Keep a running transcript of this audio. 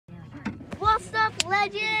What's up,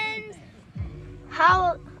 legends?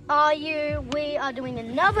 How are you? We are doing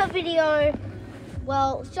another video.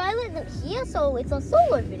 Well, Charlotte isn't here, so it's a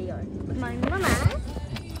solo video with my mama.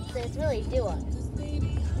 So it's really duo.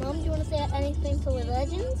 Mom, do you want to say anything to the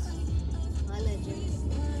legends? Hi, legends.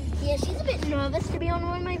 Yeah, she's a bit nervous to be on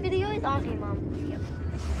one of my videos, aren't you, Mom? Yeah.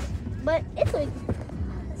 But it's like,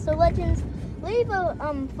 so legends, leave a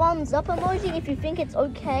thumbs up emoji if you think it's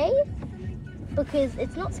okay, because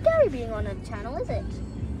it's not scary being on a channel, is it?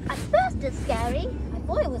 At first it's scary. I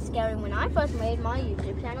thought it was scary when I first made my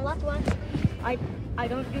YouTube channel. That's why I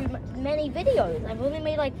don't do many videos. I've only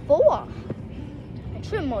made like 4. I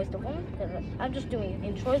trim most of them because I'm just doing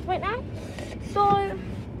intros right now. So,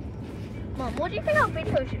 Mom, what do you think our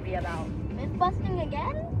video should be about? Myth busting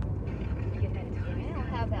again? Or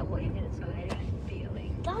how about what you did at school? How do you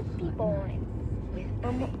feeling? That'd be boring.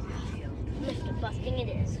 Myth busting it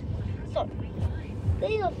is. So,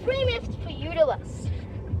 these are 3 myths for you to bust.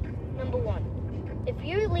 Number 1, if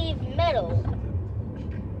you leave metal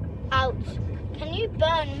out, can you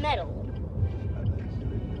burn metal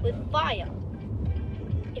with fire?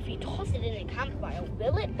 If you toss it in a campfire,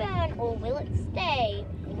 will it burn, or will it stay,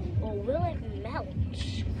 or will it melt?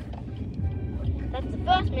 That's the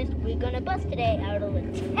first myth we're gonna bust today out of the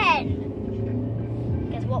 10.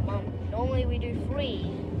 Guess what, Mom? Normally we do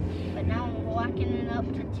 3, but now I'm whacking it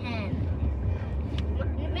up to 10.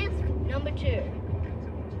 Myth number 2.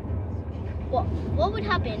 What would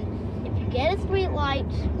happen if you get a street light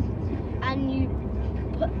and you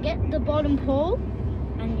get the bottom pole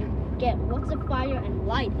and you get lots of fire and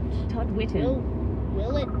light it? Todd Whitten.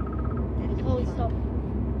 Will it totally stop?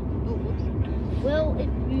 Well, if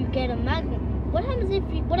you get a magnet, what happens if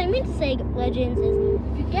you, what I meant to say, legends, is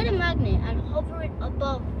if you get a magnet and hover it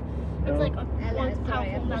above, it's like a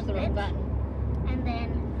powerful magnet, and then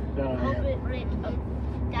hover it up.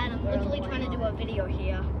 Dad, I'm literally trying to do a video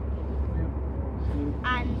here.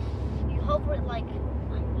 And you hover it like,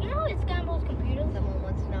 you know, it's Gambo's computers. Someone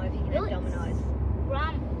wants to know if you can have dominoes.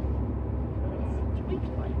 Street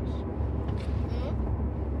lights.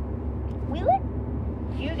 Will it?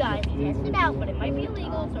 You guys test it out, but it might be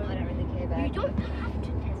illegal, so I don't really care about it. you don't have to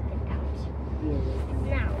test it out.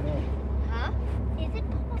 Now, Huh? is it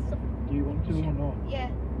possible? Do you want to or not? Yeah.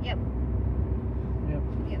 Yep.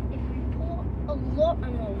 If you pour a lot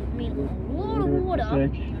of water,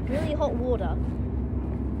 really hot water,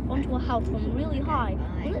 onto a house from really high,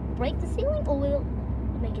 will it break the ceiling, or will it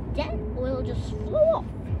make a dent, or will it just flow off?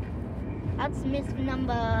 That's myth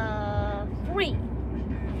number 3.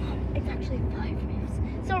 It's actually 5 myths.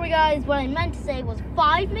 Sorry guys, what I meant to say was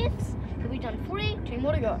 5 myths. So we've done 3, 2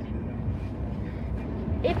 more to go.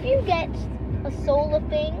 If you get a solar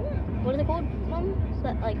thing, what is it called, Mom?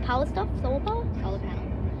 That like power stuff? Solar power?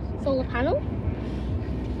 Solar panel.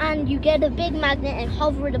 And you get a big magnet and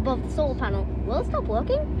hover it above the solar panel, will it stop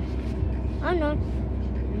working? I don't know.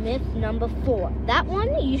 Myth number 4. That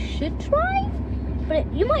one you should try,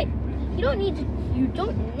 but you don't need to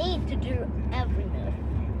do every myth.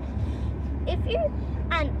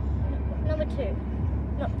 And number 2,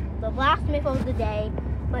 no, the last myth of the day,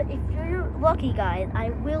 but if you're lucky guys, I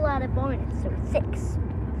will add a bonus, so 6.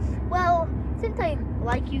 Well, since I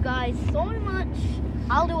like you guys so much,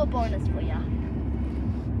 I'll do a bonus for you.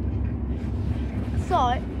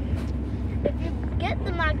 So, if you get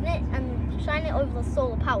the magnet and shine it over the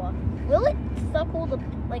solar power, will it suck all the,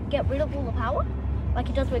 get rid of all the power? Like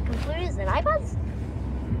it does with computers and iPads?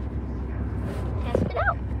 Test it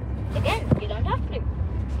out. Again, you don't have to.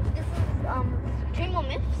 This is 2 more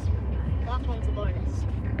myths. Last one's a bonus.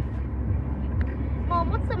 Mom,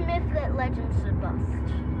 what's the myth that legends should bust?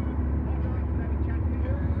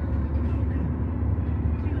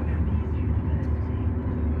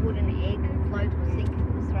 Would an egg float or sink if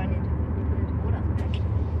it was thrown into water?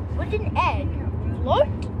 Would an egg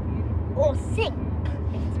float or sink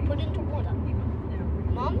if it's put into water?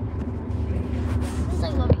 Mom? Since I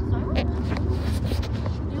love you so much,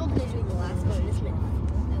 you're going to do the last bonus myth.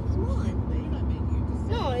 That was mine.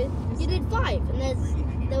 No, you did 5, and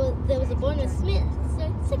there was a bonus myth, so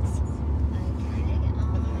 6.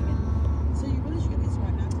 So you really should get this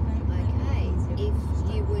right now today? Okay, if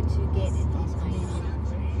you were to get a container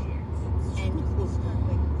and put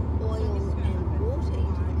oil and water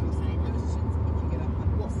into the container,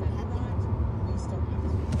 what would happen?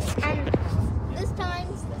 And this time,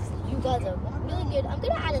 you guys are really good. I'm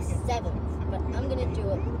going to add a 7th, but I'm going to do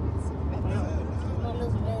it. Mom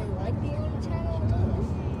doesn't really like being on the channel.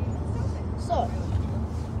 So,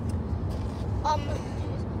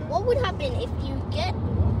 what would happen if you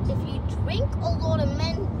drink a lot of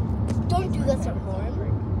don't do this at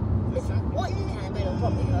home. If you want, you can, but it'll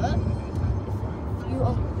probably hurt. You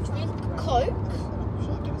drink Coke.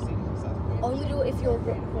 Only do it if you're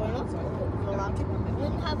grown up or allowed to. And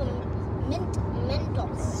then have a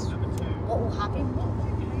Mentos. What will happen?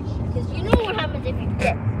 Because you know what happens if you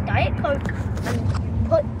get Diet Coke and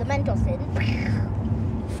put the Mentos in.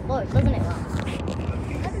 Well, doesn't it laugh?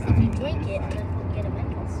 What happens if you drink it and then get a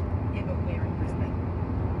Mentos?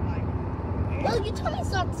 Well, your tummy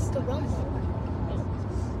starts to rumble.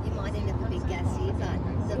 You might end up a bit gassy, but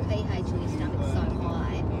the pH in your stomach's so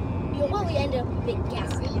high. You'll probably end up a bit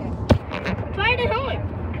gassy. Try it at home.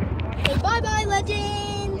 So bye-bye,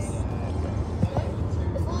 legends!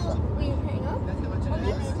 Before we hang up on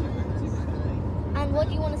this, and what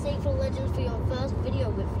do you want to say for legends for your first video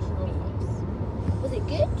with me? Was it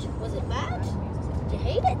good? Was it bad? Did you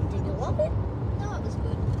hate it? Did you love it? No, it was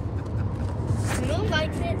good. Mom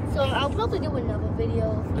likes it, so I'll probably do another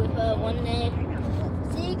video with her one day.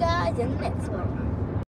 See you guys in the next one.